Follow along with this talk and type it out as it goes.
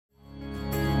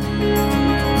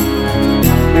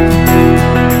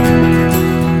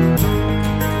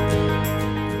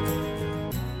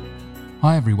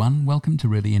everyone, welcome to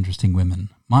Really Interesting Women.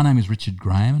 My name is Richard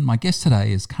Graham and my guest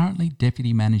today is currently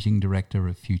Deputy Managing Director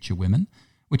of Future Women,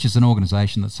 which is an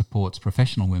organisation that supports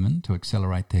professional women to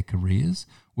accelerate their careers,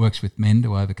 works with men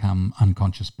to overcome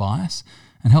unconscious bias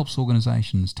and helps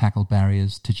organisations tackle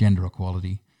barriers to gender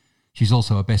equality. She's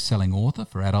also a best-selling author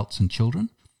for adults and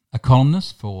children, a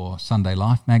columnist for Sunday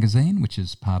Life magazine, which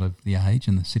is part of The Age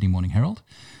and the Sydney Morning Herald.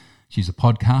 She's a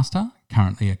podcaster,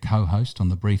 currently a co-host on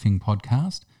the Briefing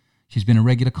podcast. She's been a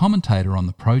regular commentator on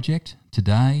The Project,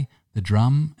 Today, The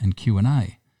Drum and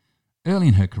Q&A. Early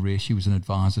in her career, she was an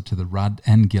advisor to the Rudd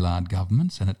and Gillard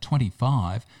governments and at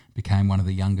 25 became one of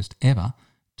the youngest ever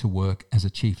to work as a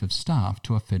Chief of Staff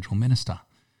to a federal minister.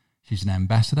 She's an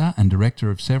ambassador and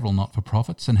director of several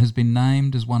not-for-profits and has been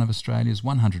named as one of Australia's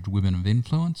 100 Women of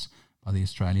Influence by the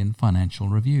Australian Financial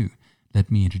Review. Let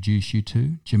me introduce you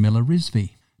to Jamila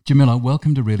Rizvi. Jamila,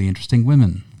 welcome to Really Interesting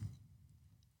Women.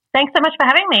 Thanks so much for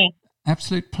having me.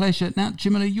 Absolute pleasure. Now,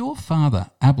 Jamila, your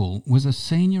father, Abel, was a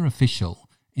senior official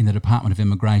in the Department of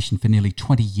Immigration for nearly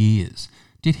 20 years.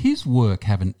 Did his work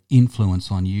have an influence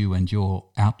on you and your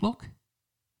outlook?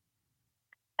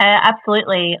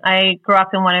 Absolutely. I grew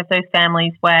up in one of those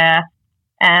families where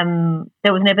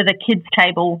there was never the kids'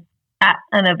 table at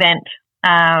an event.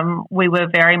 We were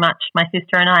very much, my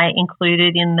sister and I,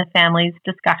 included in the family's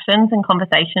discussions and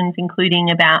conversations,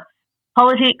 including about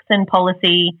politics and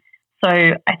policy. So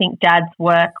I think Dad's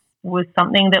work was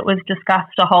something that was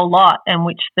discussed a whole lot and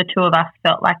which the two of us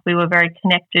felt like we were very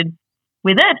connected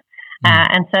with it.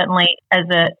 And certainly as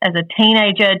a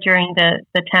teenager during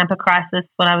the Tampa crisis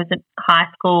when I was at high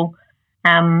school,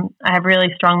 I have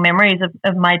really strong memories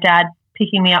of my dad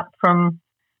picking me up from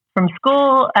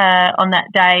school on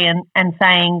that day and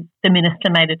saying, the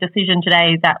minister made a decision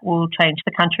today that will change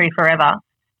the country forever.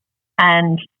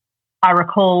 And I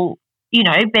recall,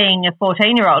 being a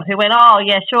 14-year-old who went, oh,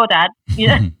 yeah, sure, Dad.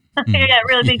 Yeah,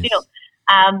 really big deal.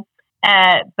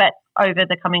 But over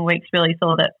the coming weeks really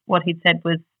saw that what he'd said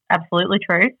was absolutely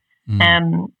true.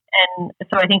 And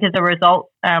so I think as a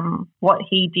result, what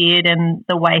he did and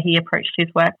the way he approached his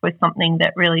work was something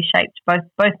that really shaped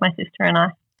both my sister and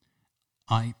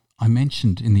I. I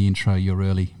mentioned in the intro your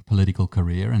early political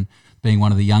career and being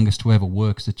one of the youngest to ever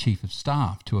work as a Chief of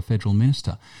Staff to a federal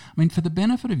minister. I mean, for the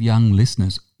benefit of young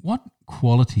listeners, what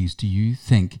qualities do you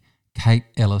think Kate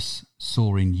Ellis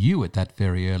saw in you at that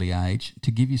very early age to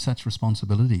give you such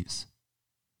responsibilities?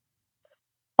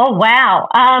 Oh, wow.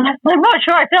 I'm not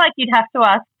sure. I feel like you'd have to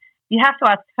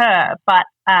ask her, but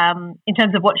in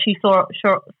terms of what she saw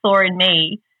in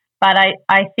me. But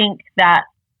I think that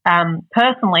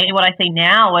personally, what I see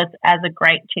now as a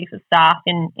great Chief of Staff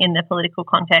in the political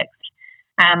context,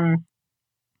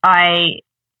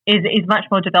 is much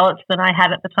more developed than I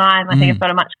had at the time. I think I've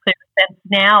got a much clearer sense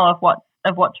now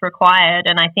of what's required,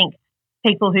 and I think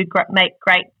people who make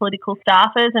great political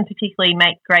staffers and particularly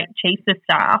make great Chiefs of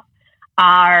Staff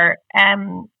are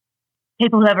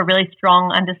people who have a really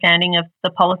strong understanding of the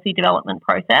policy development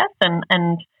process and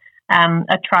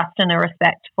a trust and a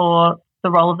respect for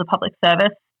the role of the public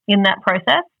service in that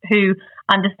process, who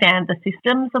understand the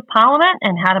systems of Parliament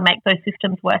and how to make those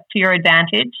systems work to your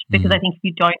advantage. Because I think if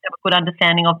you don't have a good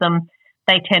understanding of them,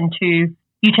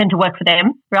 you tend to work for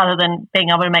them rather than being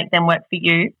able to make them work for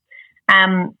you.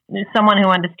 Someone who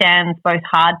understands both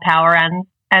hard power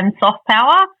and soft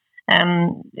power.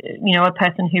 A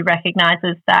person who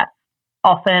recognises that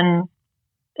often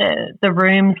the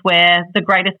rooms where the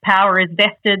greatest power is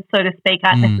vested, so to speak,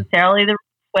 aren't necessarily the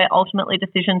rooms where ultimately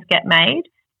decisions get made,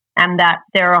 and that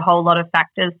there are a whole lot of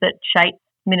factors that shape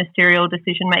ministerial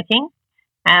decision-making.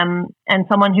 And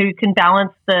someone who can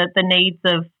balance the needs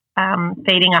of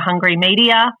feeding a hungry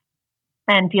media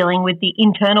and dealing with the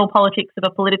internal politics of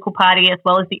a political party as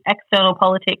well as the external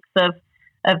politics of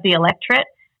the electorate,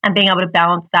 and being able to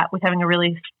balance that with having a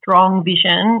really strong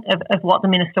vision of what the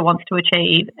minister wants to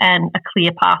achieve and a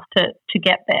clear path to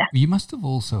get there. You must have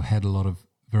also had a lot of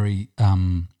very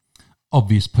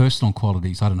obvious personal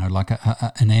qualities, I don't know, like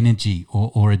an energy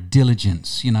or a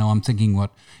diligence. I'm thinking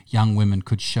what young women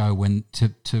could show when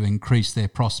to increase their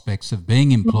prospects of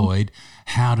being employed.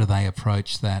 How do they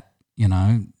approach that,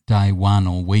 day one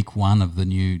or week one of the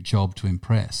new job to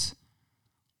impress?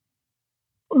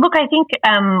 Look, I think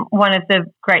one of the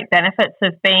great benefits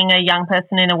of being a young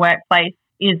person in a workplace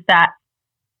is that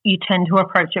you tend to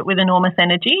approach it with enormous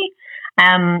energy.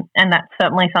 And that's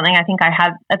certainly something I think I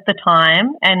had at the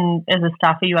time. And as a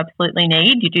staffer, you absolutely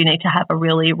need. You do need to have a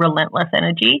really relentless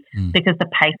energy because the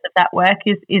pace of that work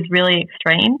is really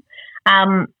extreme.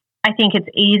 I think it's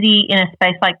easy in a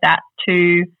space like that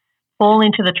to fall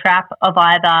into the trap of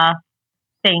either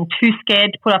being too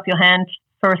scared to put up your hand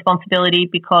for responsibility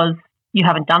because you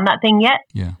haven't done that thing yet.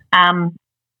 Yeah.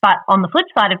 But on the flip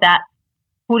side of that,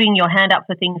 putting your hand up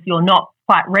for things you're not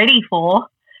quite ready for,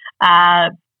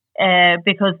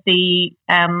 because the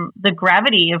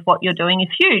gravity of what you're doing is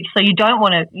huge. So you don't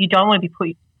want to be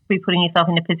putting yourself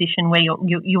in a position where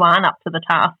you aren't up to the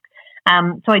task.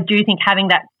 So I do think having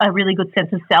a really good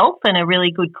sense of self and a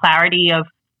really good clarity of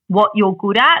what you're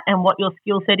good at and what your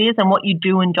skill set is and what you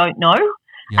do and don't know,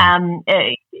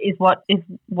 is what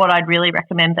I'd really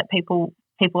recommend that people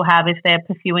have if they're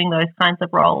pursuing those kinds of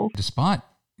roles. Despite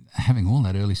having all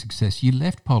that early success, you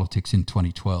left politics in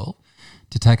 2012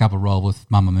 to take up a role with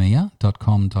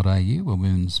mamamia.com.au, a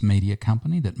women's media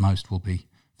company that most will be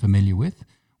familiar with,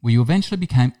 where you eventually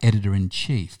became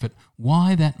editor-in-chief. But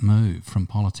why that move from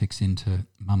politics into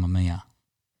Mamma Mia?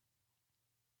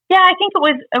 Yeah, I think it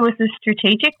was a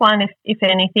strategic one. If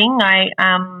anything, I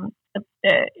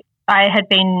had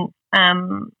been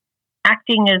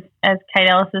acting as Kate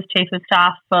Ellis's chief of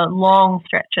staff for long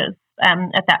stretches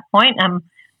at that point,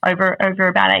 over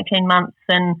about 18 months,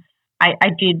 and I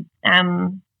did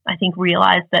I think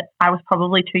realise that I was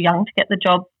probably too young to get the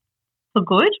job for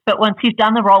good. But once you've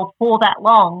done the role for that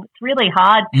long, it's really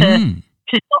hard to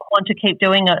not want to keep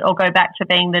doing it or go back to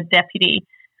being the deputy.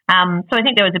 So I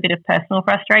think there was a bit of personal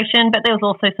frustration, but there was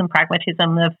also some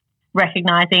pragmatism of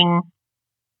recognising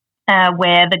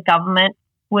where the government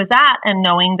was at and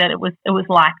knowing that it was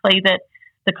likely that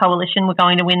the coalition were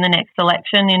going to win the next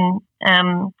election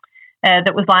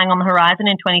that was lying on the horizon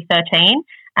in 2013.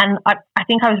 And I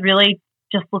think I was really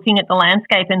just looking at the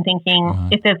landscape and thinking,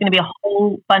 if there's going to be a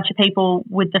whole bunch of people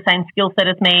with the same skill set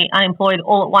as me unemployed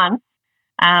all at once,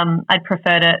 I'd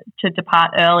prefer to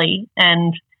depart early.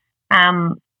 And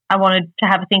I wanted to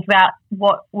have a think about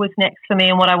what was next for me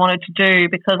and what I wanted to do,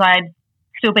 because I'd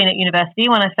still been at university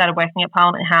when I started working at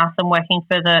Parliament House and working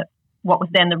for what was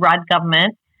then the Rudd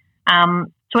government.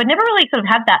 So I'd never really sort of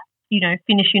had that,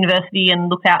 finish university and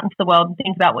look out into the world and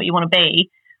think about what you want to be.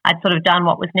 I'd sort of done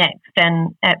what was next,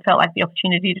 and it felt like the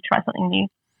opportunity to try something new.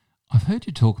 I've heard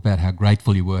you talk about how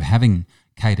grateful you were having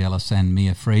Kate Ellis and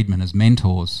Mia Freedman as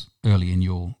mentors early in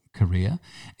your career.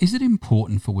 Is it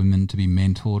important for women to be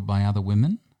mentored by other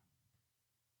women?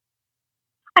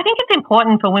 I think it's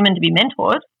important for women to be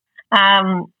mentored.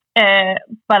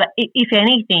 But if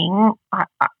anything,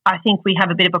 I think we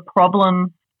have a bit of a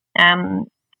problem in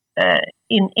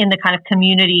the kind of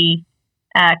community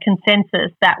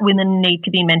consensus that women need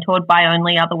to be mentored by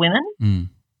only other women.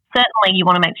 Certainly you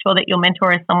want to make sure that your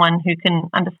mentor is someone who can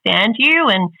understand you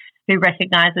and who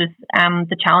recognises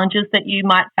the challenges that you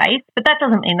might face, but that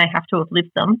doesn't mean they have to have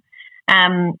lived them.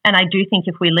 And I do think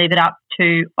if we leave it up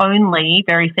to only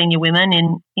very senior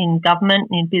women in government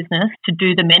and in business to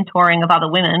do the mentoring of other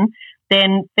women,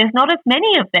 then there's not as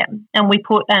many of them. And we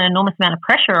put an enormous amount of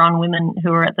pressure on women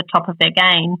who are at the top of their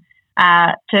game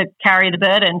to carry the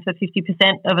burden for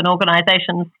 50% of an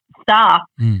organisation's staff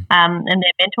and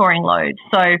their mentoring load.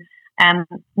 So,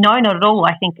 no, not at all.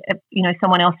 I think,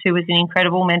 someone else who was an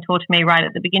incredible mentor to me right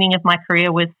at the beginning of my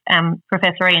career was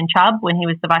Professor Ian Chubb when he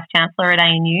was the Vice-Chancellor at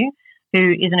ANU,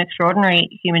 who is an extraordinary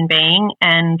human being,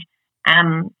 and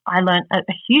I learned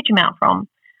a huge amount from.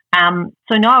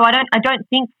 So no, I don't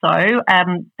think so.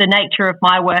 The nature of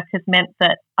my work has meant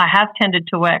that I have tended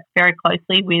to work very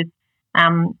closely with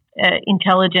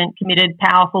intelligent, committed,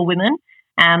 powerful women,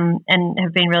 and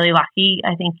have been really lucky,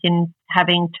 I think, in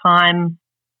having time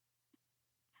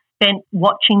spent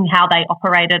watching how they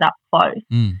operated up close.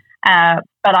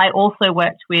 But I also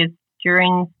worked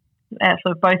during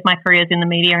sort of both my careers in the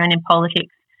media and in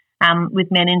politics,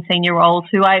 with men in senior roles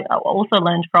who I also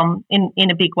learned from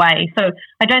in a big way. So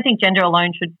I don't think gender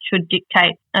alone should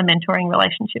dictate a mentoring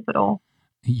relationship at all.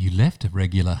 You left a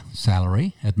regular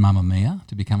salary at Mamma Mia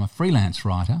to become a freelance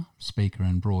writer, speaker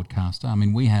and broadcaster. I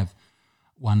mean, we have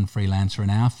one freelancer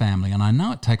in our family, and I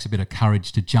know it takes a bit of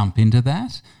courage to jump into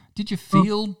that. Did you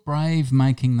feel brave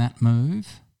making that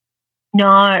move?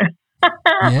 No.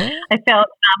 Yeah? I felt...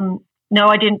 No,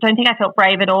 I don't think I felt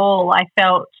brave at all. I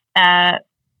felt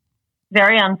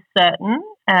very uncertain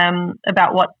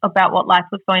about what life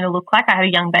was going to look like. I had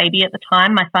a young baby at the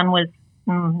time. My son was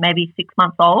maybe 6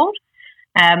 months old.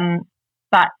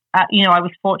 But I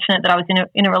was fortunate that I was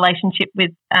in a relationship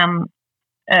with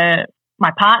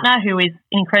my partner, who is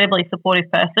an incredibly supportive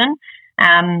person.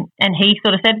 And he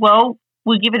sort of said, well,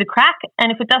 we'll give it a crack.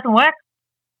 And if it doesn't work,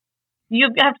 you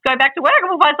have to go back to work and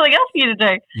we'll find something else for you to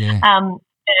do. Yeah.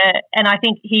 And I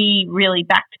think he really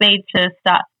backed me to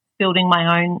start building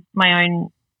my own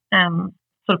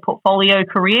sort of portfolio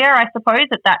career, I suppose,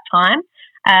 at that time.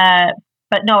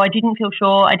 But no, I didn't feel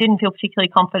sure. I didn't feel particularly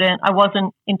confident. I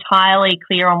wasn't entirely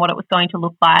clear on what it was going to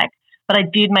look like. but I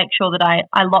did make sure that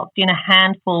I locked in a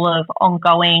handful of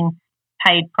ongoing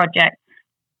paid projects,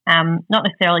 not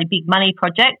necessarily big money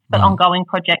projects, but ongoing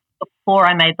projects before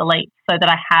I made the leap, so that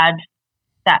I had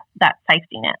that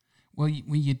safety net. Well,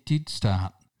 you did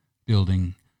start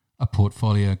building a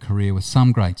portfolio career with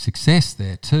some great success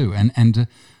there too. And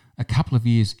a couple of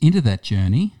years into that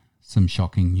journey, some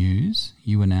shocking news,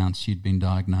 you announced you'd been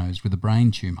diagnosed with a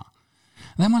brain tumour.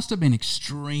 That must have been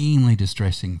extremely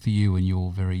distressing for you and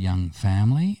your very young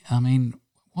family. I mean,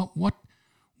 what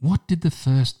did the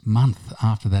first month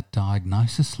after that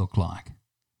diagnosis look like?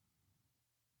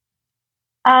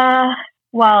 I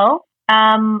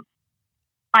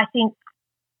think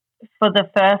for the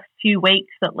first few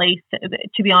weeks at least,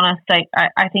 to be honest,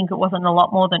 I think it wasn't a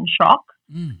lot more than shock.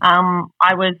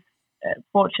 I was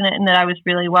fortunate in that I was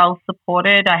really well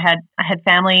supported. I had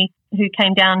family who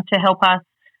came down to help us.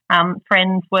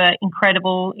 Friends were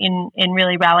incredible in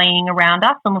really rallying around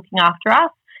us and looking after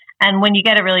us. And when you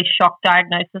get a really shock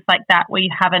diagnosis like that, where you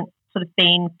haven't sort of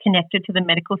been connected to the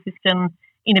medical system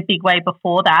in a big way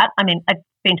before that, I mean, I'd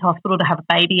been to hospital to have a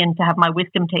baby and to have my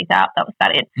wisdom teeth out. That was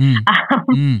about it.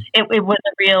 It was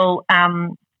a real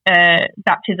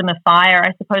baptism of fire,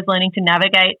 I suppose, learning to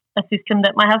navigate a system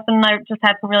that my husband and I just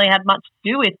hadn't really had much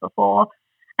to do with before,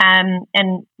 and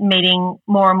meeting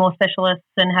more and more specialists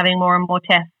and having more and more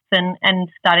tests and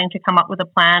starting to come up with a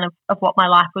plan of what my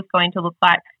life was going to look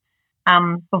like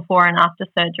before and after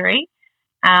surgery.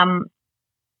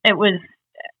 It was,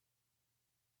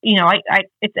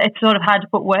 it's sort of hard to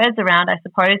put words around, I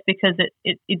suppose, because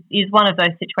it is one of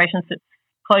those situations that's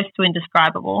close to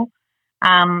indescribable.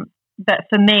 But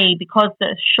for me, because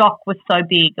the shock was so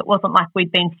big, it wasn't like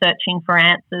we'd been searching for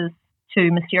answers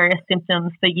to mysterious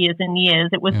symptoms for years and years.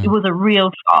 It was a real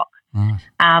shock.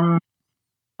 Right.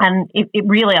 And it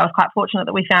really, I was quite fortunate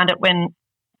that we found it when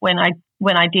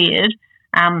I did.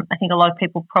 I think a lot of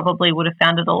people probably would have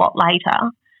found it a lot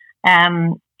later.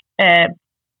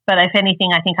 But if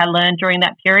anything, I think I learned during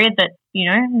that period that,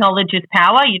 knowledge is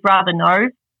power. You'd rather know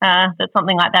that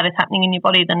something like that is happening in your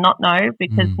body than not know,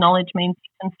 because knowledge means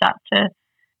you can start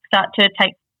to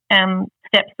take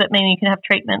steps that mean you can have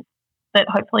treatment that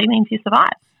hopefully means you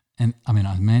survive. And I mean,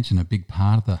 I imagine a big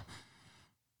part of the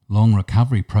long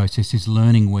recovery process is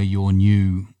learning where your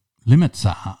new limits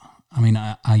are. I mean,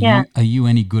 are you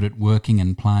any good at working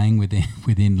and playing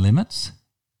within limits?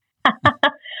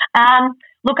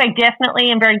 Look, I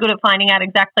definitely am very good at finding out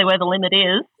exactly where the limit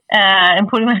is and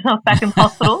putting myself back in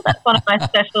hospital. That's one of my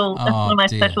special.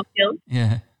 Special skills.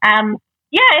 Yeah.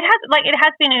 It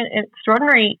has been an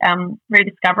extraordinary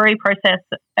rediscovery process.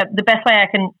 The best way I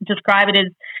can describe it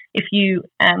is if you've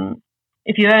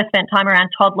ever spent time around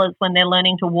toddlers when they're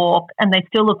learning to walk and they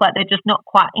still look like they're just not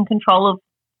quite in control of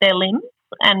their limbs,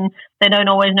 and they don't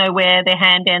always know where their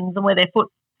hand ends and where their foot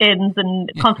ends, and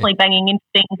constantly banging into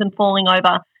things and falling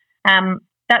over.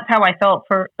 That's how I felt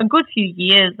for a good few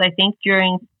years, I think,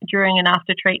 during and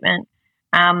after treatment,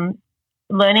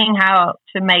 learning how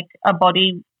to make a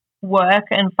body work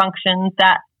and function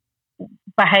that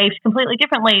behaved completely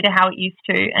differently to how it used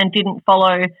to and didn't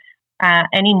follow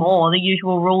anymore the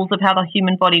usual rules of how the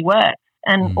human body works.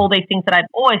 And all these things that I'd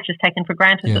always just taken for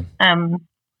granted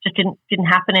just didn't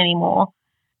happen anymore.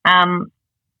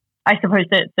 I suppose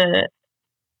that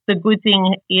the good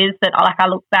thing is that, like, I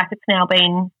look back, it's now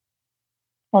been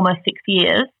almost 6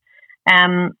 years.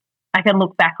 I can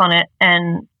look back on it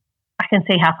and I can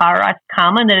see how far I've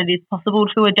come, and that it is possible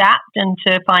to adapt and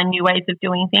to find new ways of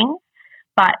doing things.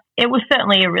 But it was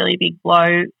certainly a really big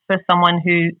blow for someone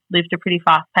who lived a pretty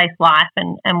fast-paced life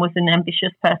and was an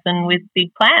ambitious person with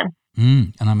big plans.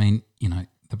 And I mean,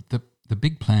 the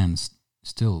big plans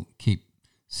still keep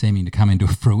seeming to come into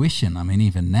fruition. I mean,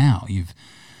 even now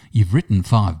you've written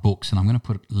 5 books, and I'm going to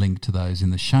put a link to those in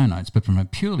the show notes. But from a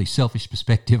purely selfish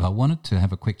perspective, I wanted to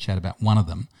have a quick chat about one of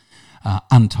them,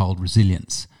 Untold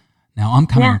Resilience. Now, I'm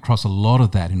coming across a lot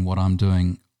of that in what I'm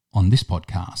doing on this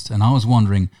podcast, and I was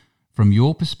wondering, from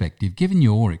your perspective, given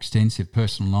your extensive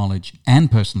personal knowledge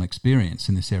and personal experience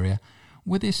in this area,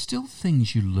 were there still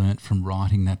things you learnt from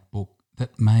writing that book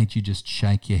that made you just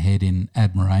shake your head in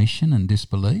admiration and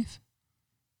disbelief?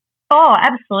 Oh,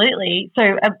 absolutely.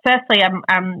 So, firstly,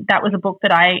 that was a book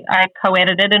that I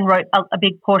co-edited and wrote a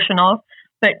big portion of,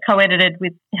 but co-edited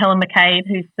with Helen McCabe,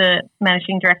 who's the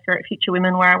managing director at Future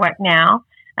Women, where I work now.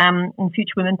 And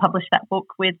Future Women published that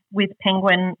book with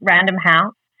Penguin Random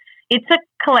House. It's a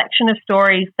collection of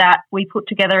stories that we put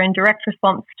together in direct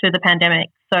response to the pandemic.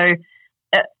 So,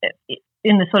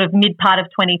 in the sort of mid part of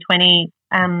 2020,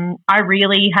 I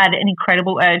really had an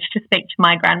incredible urge to speak to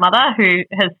my grandmother, who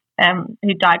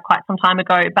died quite some time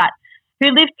ago, but who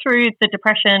lived through the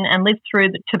depression and lived through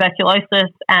the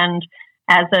tuberculosis, and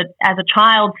as a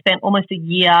child spent almost a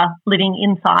year living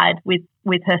inside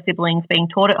with her siblings, being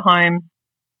taught at home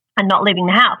and not leaving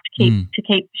the house to keep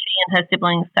she and her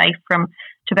siblings safe from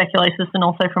tuberculosis and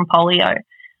also from polio.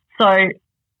 So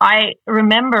I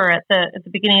remember at the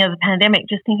beginning of the pandemic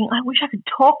just thinking, I wish I could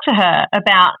talk to her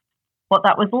about what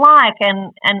that was like,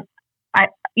 and I,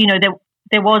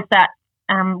 there was that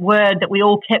word that we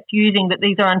all kept using, that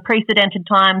these are unprecedented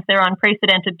times. They're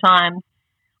unprecedented times,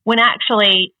 when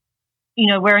actually,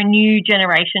 we're a new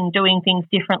generation doing things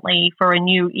differently for a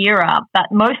new era,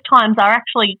 but most times are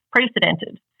actually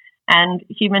precedented, and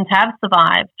humans have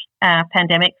survived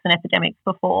pandemics and epidemics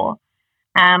before.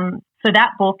 So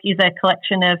that book is a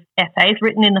collection of essays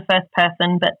written in the first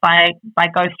person, but by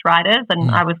ghostwriters, and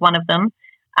I was one of them.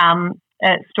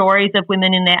 Stories of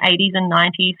women in their 80s and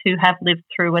 90s who have lived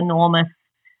through enormous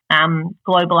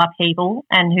global upheaval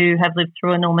and who have lived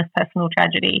through enormous personal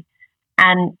tragedy.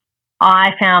 And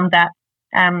I found that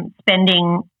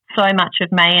spending so much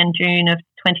of May and June of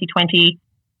 2020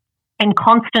 in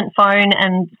constant phone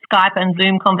and Skype and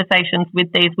Zoom conversations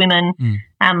with these women,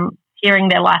 hearing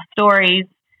their life stories,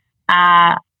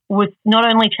 was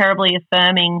not only terribly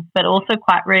affirming, but also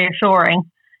quite reassuring.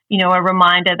 A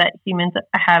reminder that humans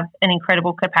have an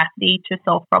incredible capacity to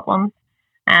solve problems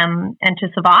and to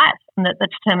survive, and that the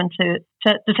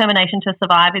determination to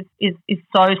survive is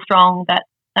so strong that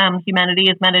humanity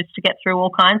has managed to get through all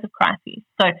kinds of crises.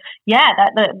 So,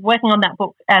 working on that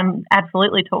book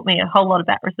absolutely taught me a whole lot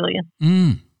about resilience.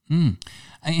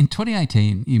 In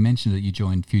 2018, you mentioned that you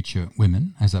joined Future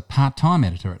Women as a part-time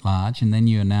editor-at-large, and then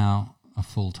you are now a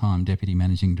full-time deputy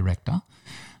managing director.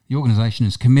 The organisation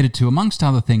is committed to, amongst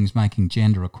other things, making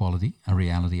gender equality a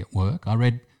reality at work. I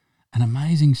read an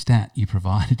amazing stat you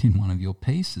provided in one of your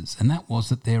pieces, and that was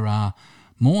that there are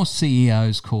more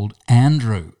CEOs called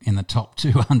Andrew in the top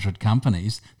 200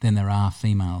 companies than there are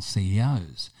female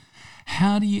CEOs.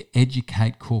 How do you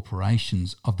educate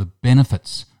corporations of the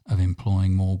benefits of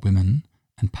employing more women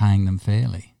and paying them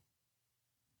fairly?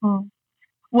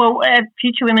 Well,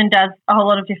 Future Women does a whole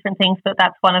lot of different things, but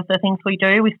that's one of the things we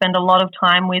do. We spend a lot of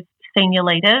time with senior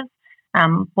leaders,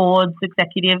 boards,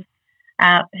 executives,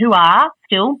 who are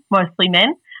still mostly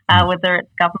men, whether it's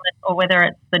government or whether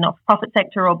it's the not-for-profit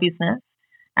sector or business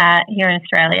here in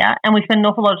Australia. And we spend an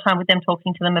awful lot of time with them,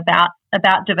 talking to them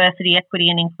about diversity, equity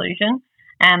and inclusion.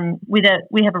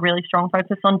 We have a really strong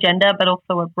focus on gender, but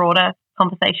also a broader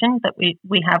conversation that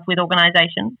we have with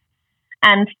organisations.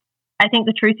 And I think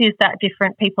the truth is that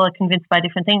different people are convinced by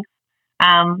different things.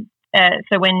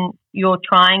 So when you're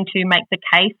trying to make the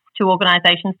case to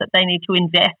organisations that they need to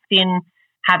invest in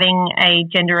having a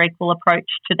gender equal approach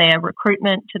to their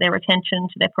recruitment, to their retention,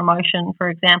 to their promotion, for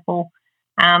example,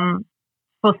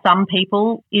 for some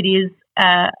people it is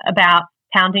about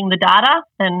pounding the data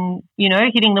and,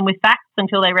 hitting them with facts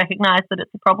until they recognise that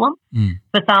it's a problem.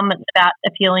 For some, it's about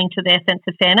appealing to their sense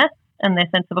of fairness and their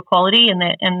sense of equality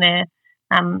and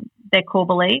their core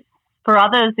beliefs. For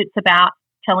others, it's about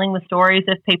telling the stories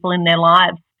of people in their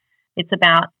lives. It's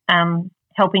about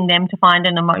helping them to find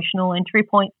an emotional entry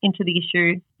point into the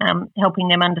issue, helping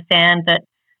them understand that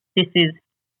this is,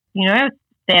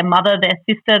 their mother, their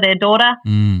sister, their daughter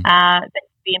that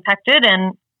could be impacted.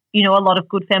 And, a lot of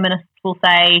good feminists will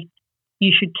say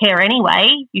you should care anyway.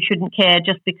 You shouldn't care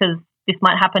just because this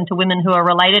might happen to women who are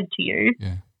related to you.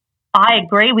 Yeah. I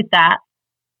agree with that,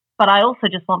 but I also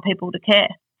just want people to care.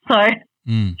 So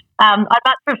I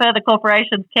much prefer the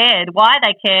corporations cared. Why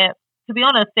they care, to be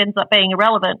honest, ends up being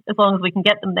irrelevant as long as we can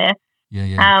get them there.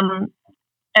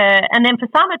 And then for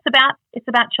some, it's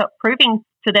about proving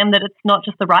to them that it's not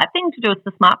just the right thing to do; it's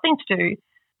the smart thing to do.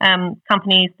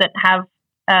 Companies that have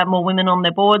more women on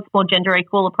their boards, more gender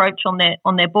equal approach on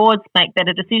their boards, make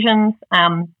better decisions,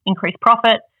 increase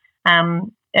profit,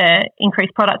 increase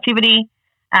productivity.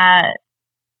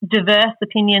 Diverse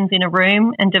opinions in a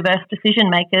room and diverse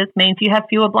decision makers means you have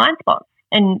fewer blind spots,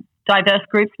 and diverse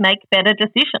groups make better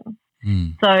decisions.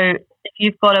 So if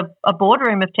you've got a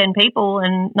boardroom of 10 people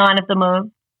and 9 of them are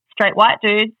straight white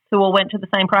dudes who all went to the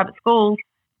same private schools,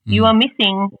 you are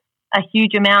missing a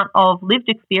huge amount of lived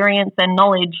experience and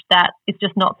knowledge that is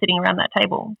just not sitting around that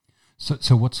table.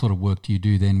 So what sort of work do you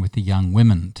do then with the young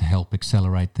women to help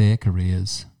accelerate their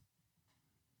careers?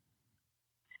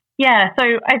 Yeah, so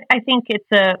I think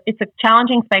it's a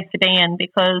challenging space to be in,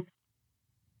 because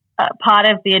part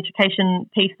of the education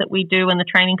piece that we do and the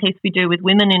training piece we do with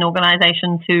women in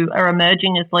organisations who are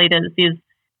emerging as leaders is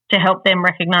to help them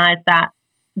recognise that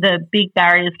the big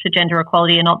barriers to gender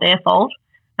equality are not their fault.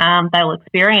 They'll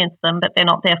experience them, but they're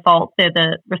not their fault. They're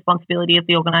the responsibility of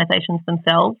the organisations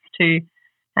themselves to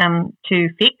to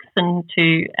fix and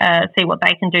to see what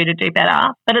they can do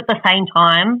better. But at the same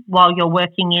time, while you're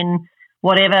working in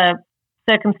whatever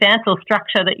circumstance or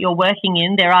structure that you're working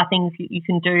in, there are things you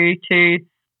can do to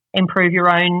improve your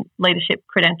own leadership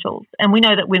credentials. And we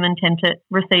know that women tend to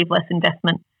receive less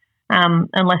investment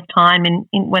and less time in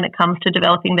when it comes to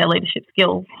developing their leadership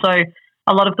skills. So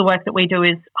a lot of the work that we do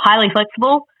is highly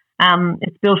flexible.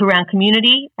 It's built around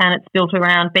community, and it's built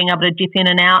around being able to dip in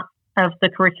and out of the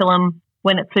curriculum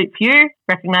when it suits you,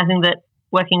 recognising that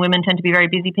working women tend to be very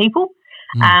busy people.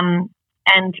 And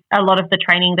a lot of the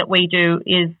training that we do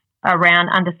is around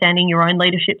understanding your own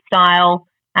leadership style,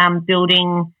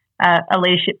 building a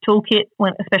leadership toolkit,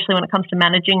 especially when it comes to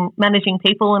managing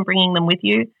people and bringing them with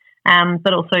you,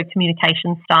 but also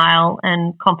communication style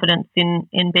and confidence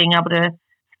in being able to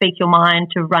speak your mind,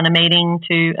 to run a meeting,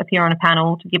 to appear on a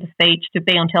panel, to give a speech, to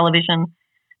be on television,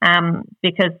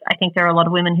 because I think there are a lot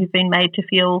of women who've been made to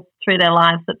feel through their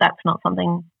lives that that's not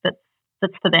something that's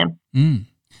for them. And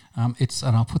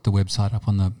I'll put the website up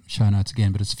on the show notes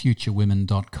again, but it's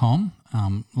futurewomen.com.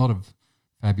 A lot of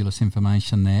fabulous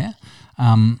information there.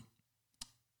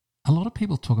 A lot of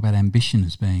people talk about ambition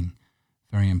as being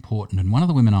very important, and one of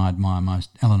the women I admire most,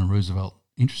 Eleanor Roosevelt,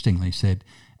 interestingly said,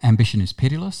 "Ambition is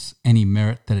pitiless. Any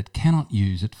merit that it cannot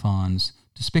use it finds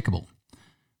despicable."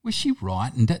 Was she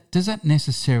right? And does that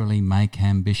necessarily make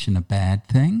ambition a bad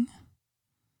thing?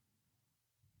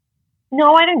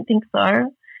 No, I don't think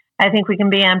so. I think we can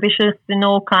be ambitious in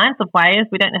all kinds of ways.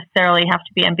 We don't necessarily have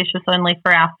to be ambitious only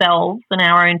for ourselves and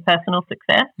our own personal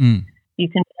success. You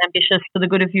can be ambitious for the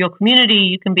good of your community.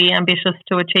 You can be ambitious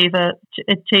to achieve a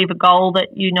goal that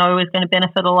you know is going to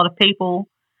benefit a lot of people.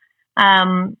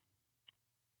 But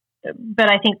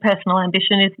I think personal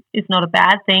ambition is not a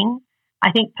bad thing.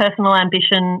 I think personal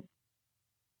ambition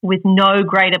with no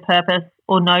greater purpose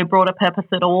or no broader purpose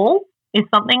at all is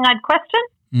something I'd question.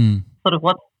 Sort of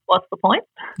what's the point?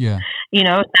 Yeah.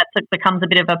 That becomes a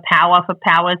bit of a power for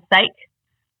power's sake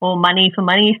or money for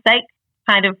money's sake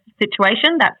kind of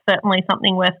situation. That's certainly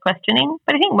something worth questioning.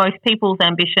 But I think most people's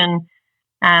ambition,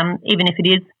 even if it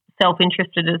is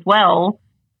self-interested as well,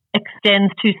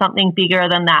 extends to something bigger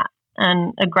than that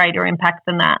and a greater impact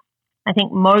than that. I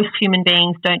think most human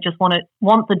beings don't just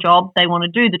want the job, they want to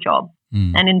do the job.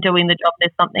 And in doing the job,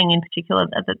 there's something in particular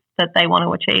that they want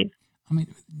to achieve. I mean,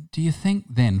 do you think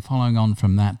then, following on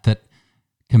from that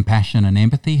compassion and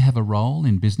empathy have a role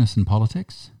in business and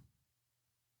politics?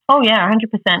 Oh, yeah,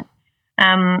 100%.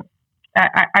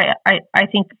 I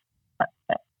think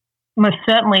most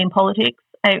certainly in politics.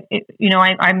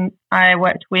 I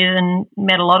worked with and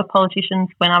met a lot of politicians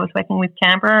when I was working with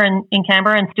Canberra and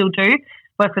still do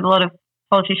work with a lot of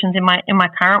politicians in my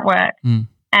current work.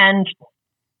 And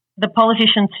the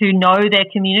politicians who know their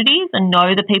communities and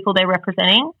know the people they're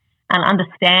representing and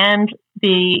understand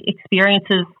the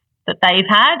experiences that they've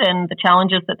had and the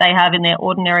challenges that they have in their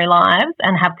ordinary lives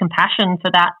and have compassion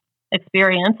for that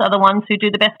experience are the ones who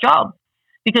do the best job.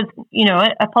 Because,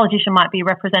 a politician might be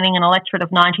representing an electorate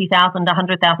of 90,000 to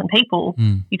 100,000 people.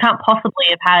 You can't possibly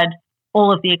have had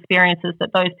all of the experiences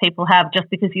that those people have just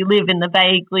because you live in the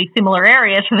vaguely similar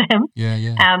area to them. Yeah.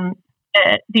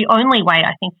 The only way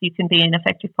I think you can be an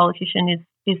effective politician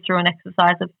is through an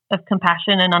exercise of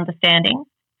compassion and understanding.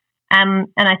 And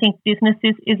I think business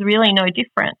is really no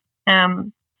different. At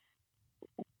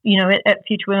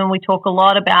Future Women, we talk a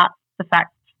lot about the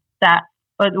fact that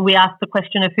we ask the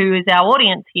question of who is our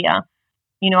audience here.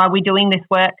 Are we doing this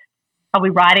work? Are we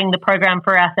writing the program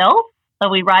for ourselves? Are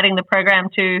we writing the program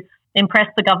to impress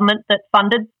the government that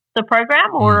funded the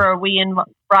program? Or are we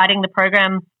writing the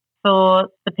program for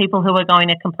the people who are going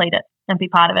to complete it and be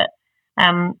part of it?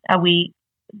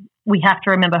 We have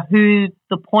to remember who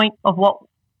the point of what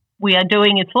we are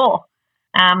doing is for.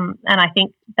 And I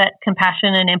think that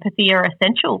compassion and empathy are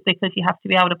essential because you have to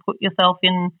be able to put yourself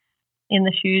in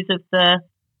the shoes of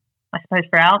I suppose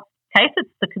for our case, it's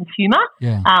the consumer.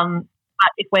 Yeah.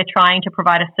 But if we're trying to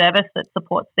provide a service that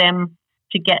supports them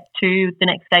to get to the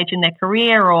next stage in their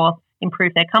career or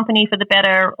improve their company for the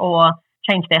better or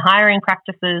change their hiring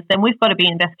practices, then we've got to be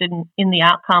invested in the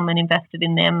outcome and invested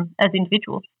in them as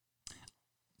individuals.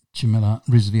 Jamila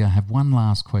Rizvi, I have one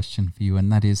last question for you,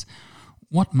 and that is,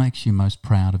 what makes you most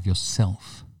proud of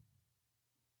yourself?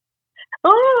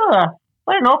 Oh,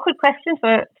 what an awkward question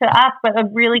to ask, but a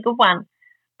really good one.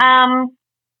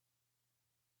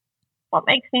 What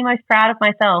makes me most proud of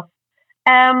myself?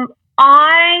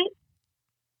 I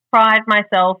pride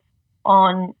myself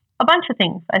on a bunch of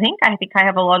things, I think. I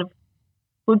have a lot of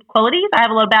good qualities. I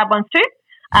have a lot of bad ones too.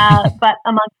 But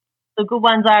amongst the good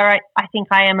ones are I think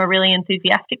I am a really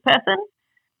enthusiastic person.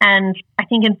 And I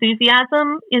think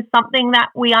enthusiasm is something that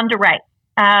we underrate.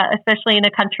 especially in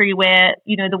a country where,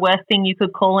 you know, the worst thing you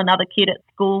could call another kid at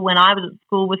school when I was at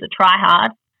school was a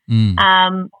try-hard.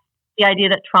 The idea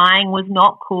that trying was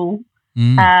not cool,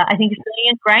 I think is really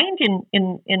ingrained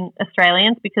in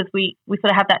Australians, because we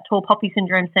sort of have that tall poppy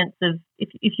syndrome sense of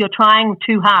if you're trying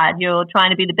too hard, you're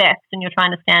trying to be the best and you're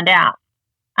trying to stand out.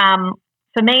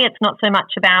 For me, it's not so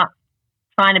much about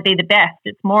trying to be the best.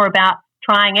 It's more about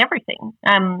trying everything.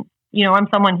 You know, I'm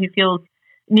someone who feels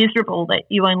miserable that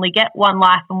you only get one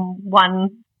life and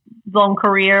one long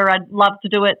career. I'd love to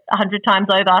do it 100 times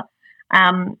over.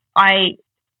 I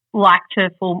like to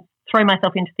throw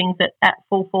myself into things at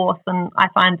full force, and I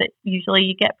find that usually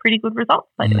you get pretty good results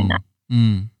by doing that.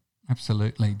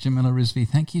 Absolutely. Jamila Rizvi,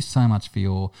 thank you so much for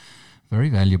your very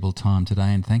valuable time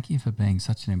today, and thank you for being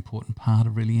such an important part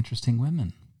of Really Interesting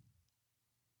Women.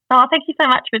 Oh, thank you so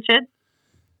much, Richard.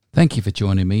 Thank you for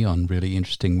joining me on Really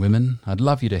Interesting Women. I'd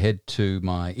love you to head to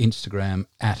my Instagram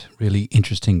at Really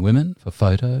Interesting Women for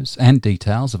photos and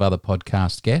details of other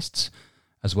podcast guests,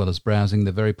 as well as browsing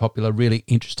the very popular Really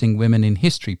Interesting Women in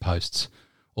History posts.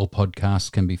 All podcasts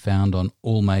can be found on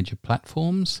all major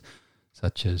platforms,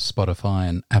 such as Spotify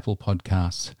and Apple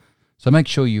Podcasts. So make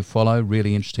sure you follow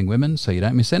Really Interesting Women so you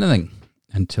don't miss anything.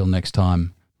 Until next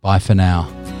time, bye for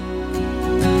now.